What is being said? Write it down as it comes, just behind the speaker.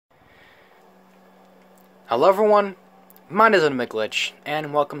Hello everyone, my name is LittleMcglitch,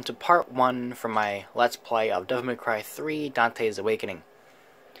 and welcome to part 1 from my Let's Play of Devil May Cry 3 Dante's Awakening.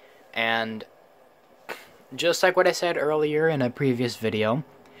 And just like what I said earlier in a previous video,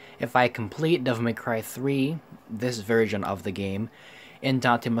 if I complete Devil May Cry 3, this version of the game, in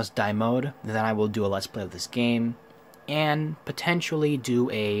Dante Must Die mode, then I will do a Let's Play of this game, and potentially do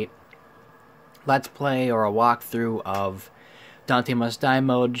a Let's Play or a walkthrough of Dante Must Die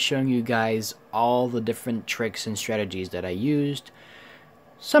mode, showing you guys all the different tricks and strategies that I used.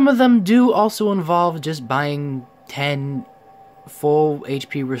 Some of them do also involve just buying 10 full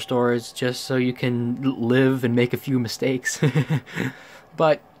HP restores just so you can live and make a few mistakes.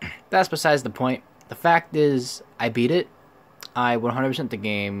 But that's besides the point. The fact is, I beat it. I 100% the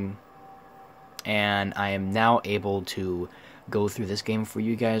game, and I am now able to go through this game for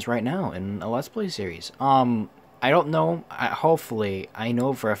you guys right now in a Let's Play series. I don't know, hopefully, I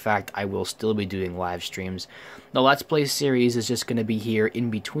know for a fact I will still be doing live streams. The Let's Play series is just going to be here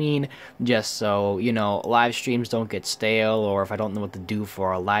in between, just so, you know, live streams don't get stale, or if I don't know what to do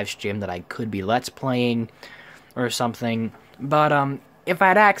for a live stream that I could be Let's Playing, or something. But, if I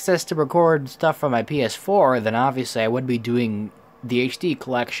had access to record stuff from my PS4, then obviously I would be doing the HD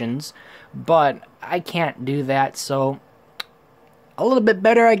collections, but I can't do that, so a little bit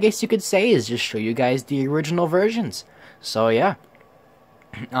better, I guess you could say, is just show you guys the original versions. So yeah,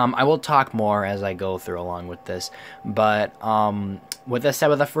 I will talk more as I go through along with this, but with this said,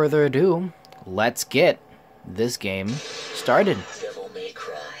 without further ado, let's get this game started. Devil May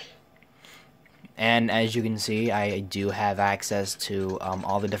Cry. And as you can see, I do have access to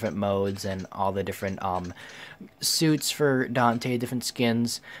all the different modes and all the different suits for Dante, different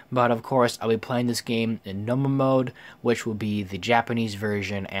skins. But of course, I'll be playing this game in normal mode, which will be the Japanese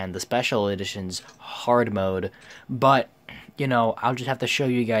version, and the special edition's hard mode. But, you know, I'll just have to show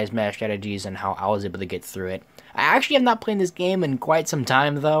you guys my strategies and how I was able to get through it. I actually have not played this game in quite some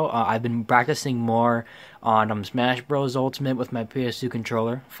time, though. I've been practicing more on Smash Bros. Ultimate with my PS2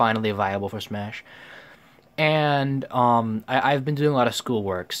 controller, finally viable for Smash. And I've been doing a lot of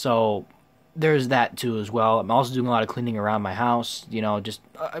schoolwork, so there's that too as well. I'm also doing a lot of cleaning around my house, you know, just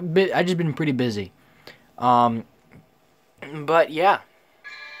I just been pretty busy. But yeah.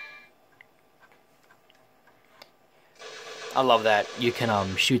 I love that you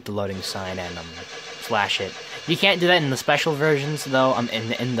can shoot the loading sign and flash it. You can't do that in the special versions, though. In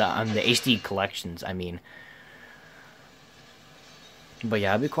the HD collections, I mean. But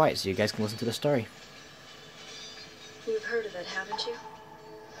yeah, I'll be quiet so you guys can listen to the story. You've heard of it, haven't you?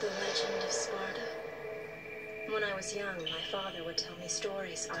 The legend of Sparta. When I was young, my father would tell me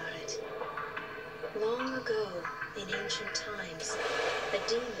stories about it. Long ago, in ancient times, a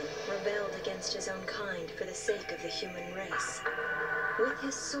demon rebelled against his own kind for the sake of the human race. With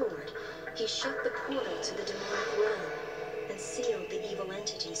his sword, he shut the portal to the demonic realm and sealed the evil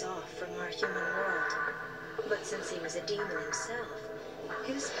entities off from our human world. But since he was a demon himself,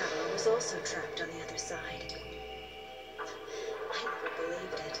 his power was also trapped on the other side. I never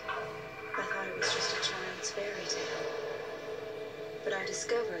believed it. I thought it was just a child's fairy tale. But I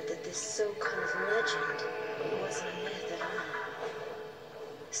discovered that this so-called legend wasn't a myth at all.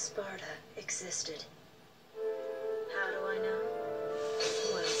 Sparta existed. How do I know?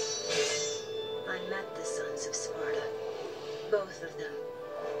 Well, I met the sons of Sparta. Both of them.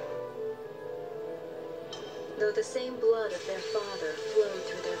 Though the same blood of their father flowed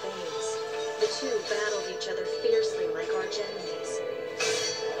through their veins, the two battled each other fiercely like arch enemies.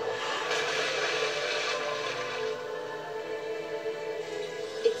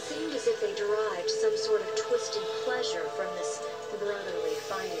 It seemed as if they derived some sort of twisted pleasure from this brotherly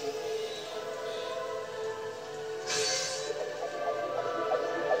fighting.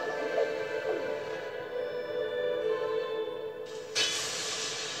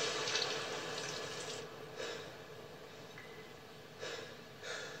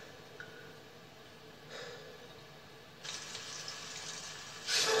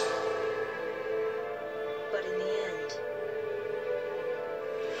 But in the end,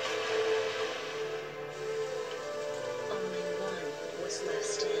 only one was left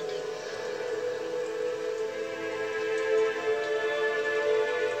standing.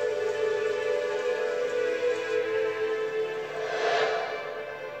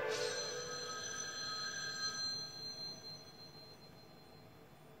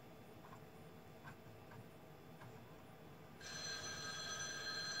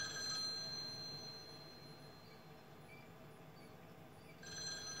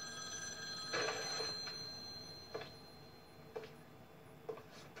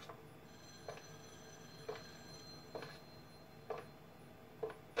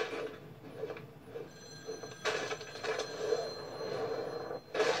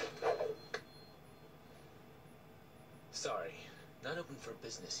 for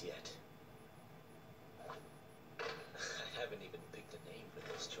business yet. I haven't even picked a name for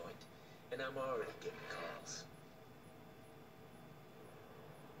this joint, and I'm already getting calls.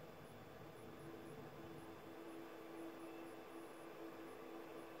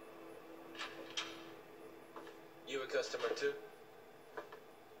 You a customer too?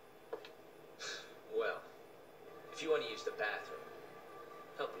 Well, if you want to use the bathroom,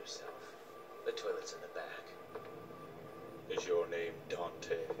 help yourself. The toilet's in the back. Is your name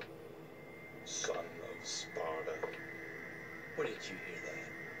Dante, son of Sparta? Where did you hear that?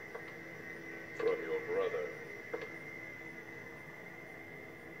 From your brother.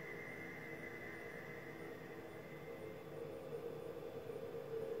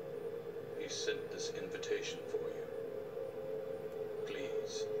 He sent this invitation for you.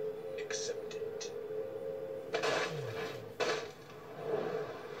 Please, accept it.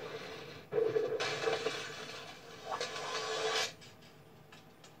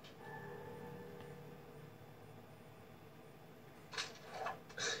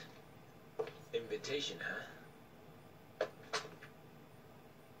 Invitation, huh?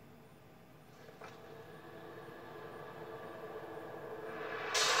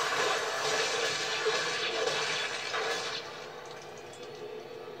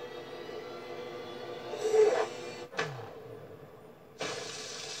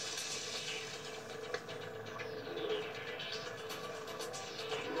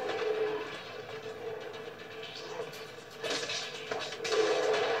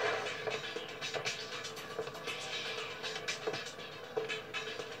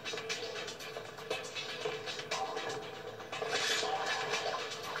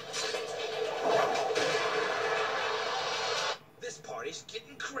 Party's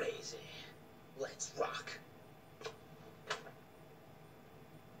getting crazy. Let's rock.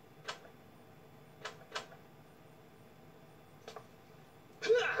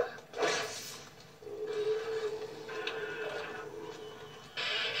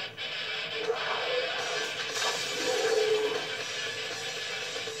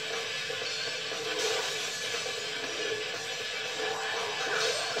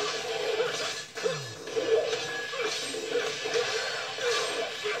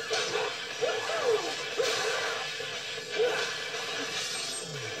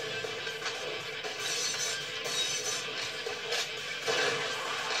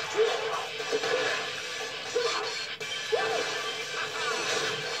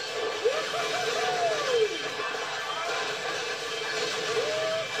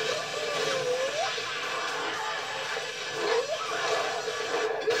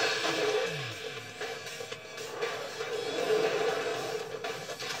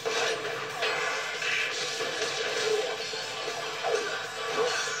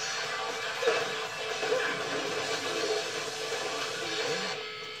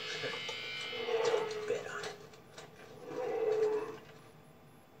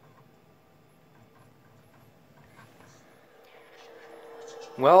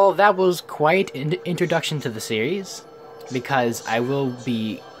 Well, that was quite an introduction to the series, because I will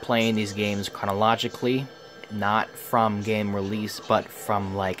be playing these games chronologically, not from game release, but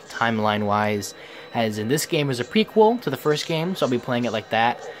from, like, timeline-wise, as in this game is a prequel to the first game, so I'll be playing it like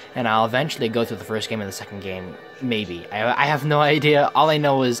that, and I'll eventually go through the first game and the second game, maybe. I have no idea. All I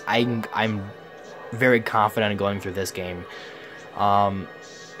know is I'm very confident in going through this game.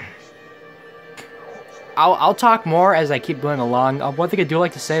 I'll talk more as I keep going along. One thing I do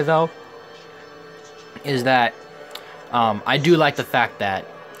like to say, though, is that I do like the fact that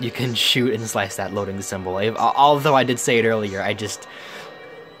you can shoot and slice that loading symbol. Although I did say it earlier, I just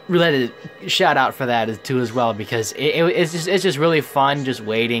related shout out for that too as well, because it's just really fun just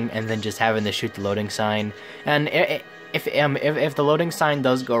waiting and then just having to shoot the loading sign. And if the loading sign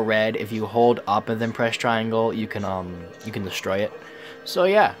does go red, if you hold up and then press triangle, you can destroy it. So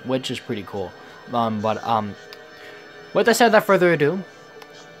yeah, which is pretty cool. With that said, without further ado,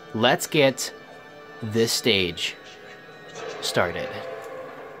 let's get this stage started.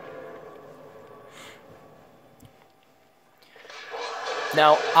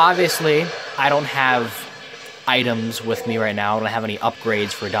 Now, obviously, I don't have items with me right now. I don't have any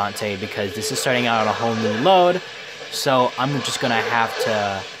upgrades for Dante because this is starting out on a whole new load. So I'm just gonna have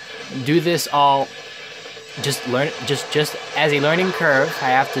to do this all just as a learning curve. I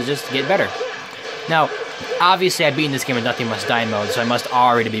have to just get better. Now, obviously, I've beaten this game in Nothing Must Die mode, so I must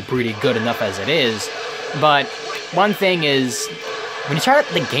already be pretty good enough as it is. But one thing is, when you start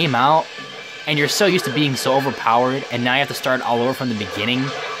the game out, and you're so used to being so overpowered, and now you have to start all over from the beginning,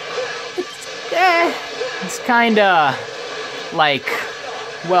 it's kinda like,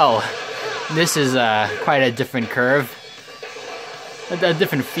 well, this is quite a different curve. a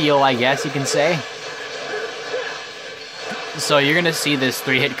different feel, I guess you can say. So you're gonna see this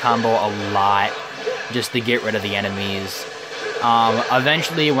 3-hit combo a lot, just to get rid of the enemies.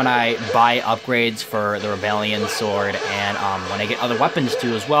 Eventually, when I buy upgrades for the Rebellion Sword, and when I get other weapons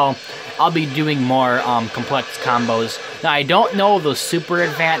too as well, I'll be doing more complex combos. Now, I don't know the super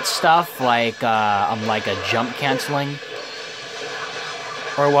advanced stuff, like a jump canceling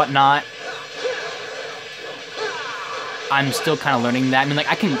or whatnot. I'm still kind of learning that. I mean, like,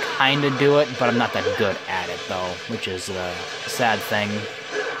 I can kind of do it, but I'm not that good at it, though, which is a sad thing.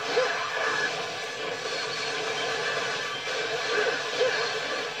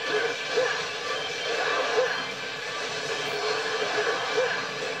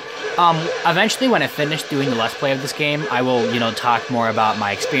 Eventually, when I finish doing the Let's Play of this game, I will, talk more about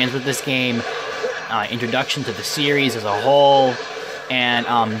my experience with this game, introduction to the series as a whole,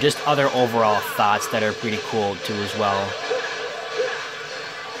 and just other overall thoughts that are pretty cool, too, as well.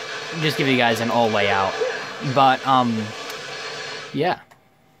 Just give you guys an all layout. But, yeah.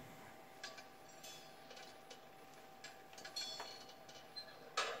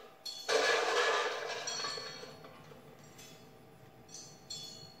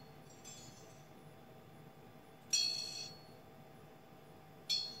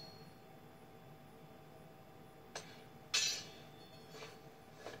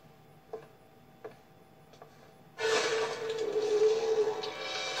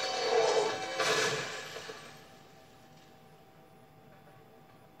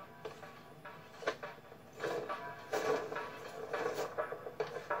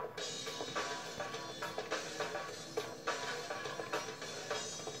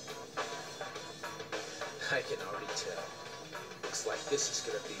 I can already tell. Looks like this is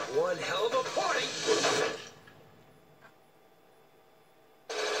gonna be one hell of a party!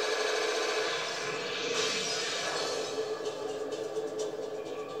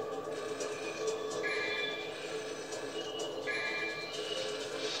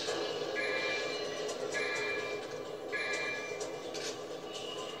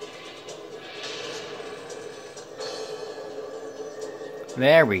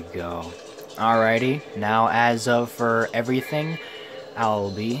 There we go. Alrighty, now as of for everything, I'll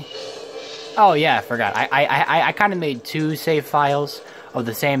be... Oh yeah, I forgot. I kind of made 2 save files of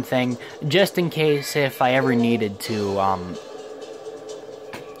the same thing, just in case if I ever needed to,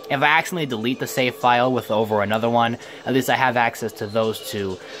 if I accidentally delete the save file with over another one, at least I have access to those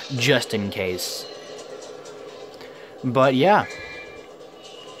 2, just in case. But yeah.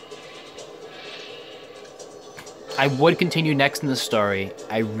 I would continue next in the story,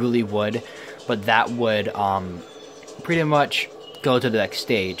 I really would, but that would pretty much go to the next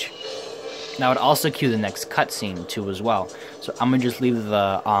stage. And I would also cue the next cutscene too as well. So I'm gonna just leave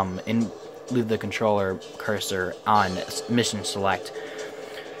the controller cursor on mission select.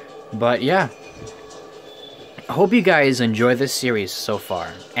 But yeah, I hope you guys enjoy this series so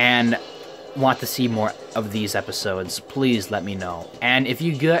far, and want to see more of these episodes, please let me know. And if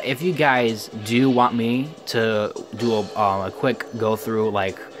you guys do want me to do a quick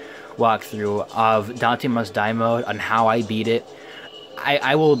walkthrough of Dante Must Die mode on how I beat it,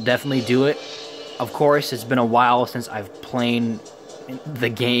 I will definitely do it. Of course, it's been a while since I've played the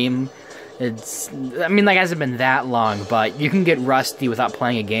game. I mean, like, it hasn't been that long, but you can get rusty without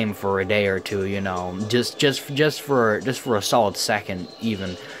playing a game for a day or two, just for a solid second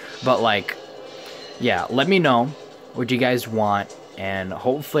even. But like, yeah, let me know what you guys want, and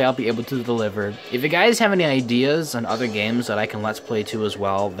hopefully I'll be able to deliver. If you guys have any ideas on other games that I can Let's Play too as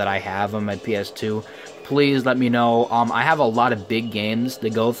well, that I have on my PS2, please let me know. I have a lot of big games to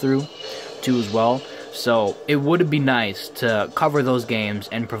go through too as well, so it would be nice to cover those games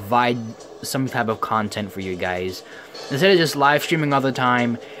and provide some type of content for you guys, instead of just live streaming all the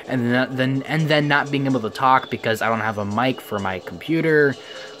time and then not being able to talk because I don't have a mic for my computer.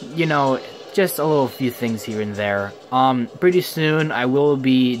 Just a little few things here and there. Pretty soon I will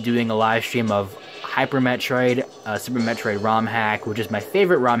be doing a live stream of Hyper Metroid, Super Metroid ROM hack, which is my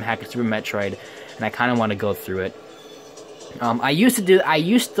favorite ROM hack of Super Metroid, and I kind of want to go through it. I did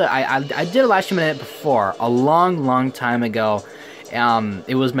a live stream of it before, a long time ago.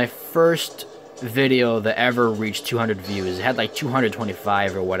 It was my first video that ever reached 200 views. It had like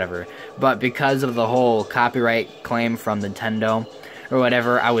 225 or whatever, but because of the whole copyright claim from Nintendo or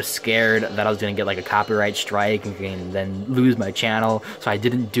whatever, I was scared that I was gonna get like a copyright strike and then lose my channel, so I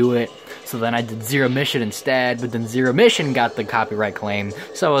didn't do it. So then I did Zero Mission instead, but then Zero Mission got the copyright claim,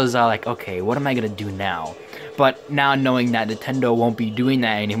 so I was like, okay, what am I gonna do now? But now knowing that Nintendo won't be doing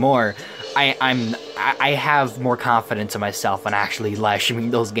that anymore, I have more confidence in myself on actually live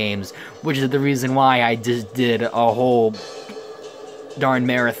streaming those games, which is the reason why I just did a whole darn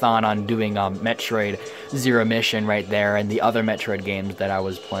marathon on doing Metroid Zero Mission right there, and the other Metroid games that I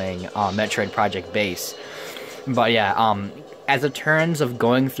was playing, Metroid Project Base. But yeah, as it turns of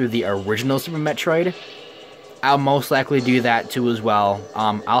going through the original Super Metroid, I'll most likely do that too as well.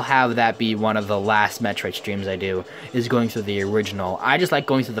 I'll have that be one of the last Metroid streams I do, is going through the original. I just like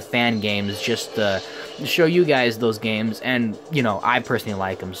going through the fan games just to show you guys those games, and, you know, I personally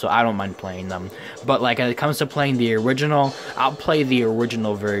like them, so I don't mind playing them. But, like, when it comes to playing the original, I'll play the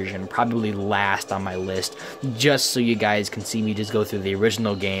original version, probably last on my list, just so you guys can see me just go through the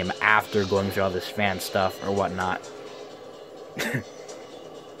original game after going through all this fan stuff or whatnot.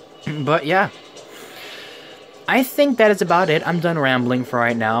 But, yeah. I think that is about it. I'm done rambling for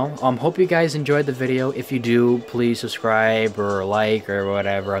right now. Hope you guys enjoyed the video. If you do, please subscribe or like or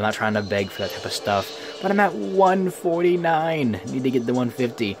whatever. I'm not trying to beg for that type of stuff. But I'm at 149. Need to get the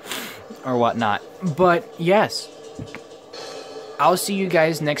 150 or whatnot. But yes, I'll see you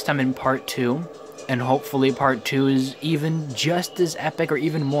guys next time in part 2. And hopefully part 2 is even just as epic or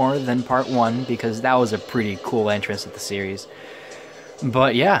even more than part 1, because that was a pretty cool entrance of the series.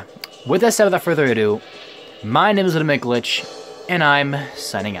 But yeah, with that said, without further ado, my name is LittleMcglitch, and I'm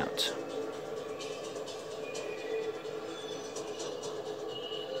signing out.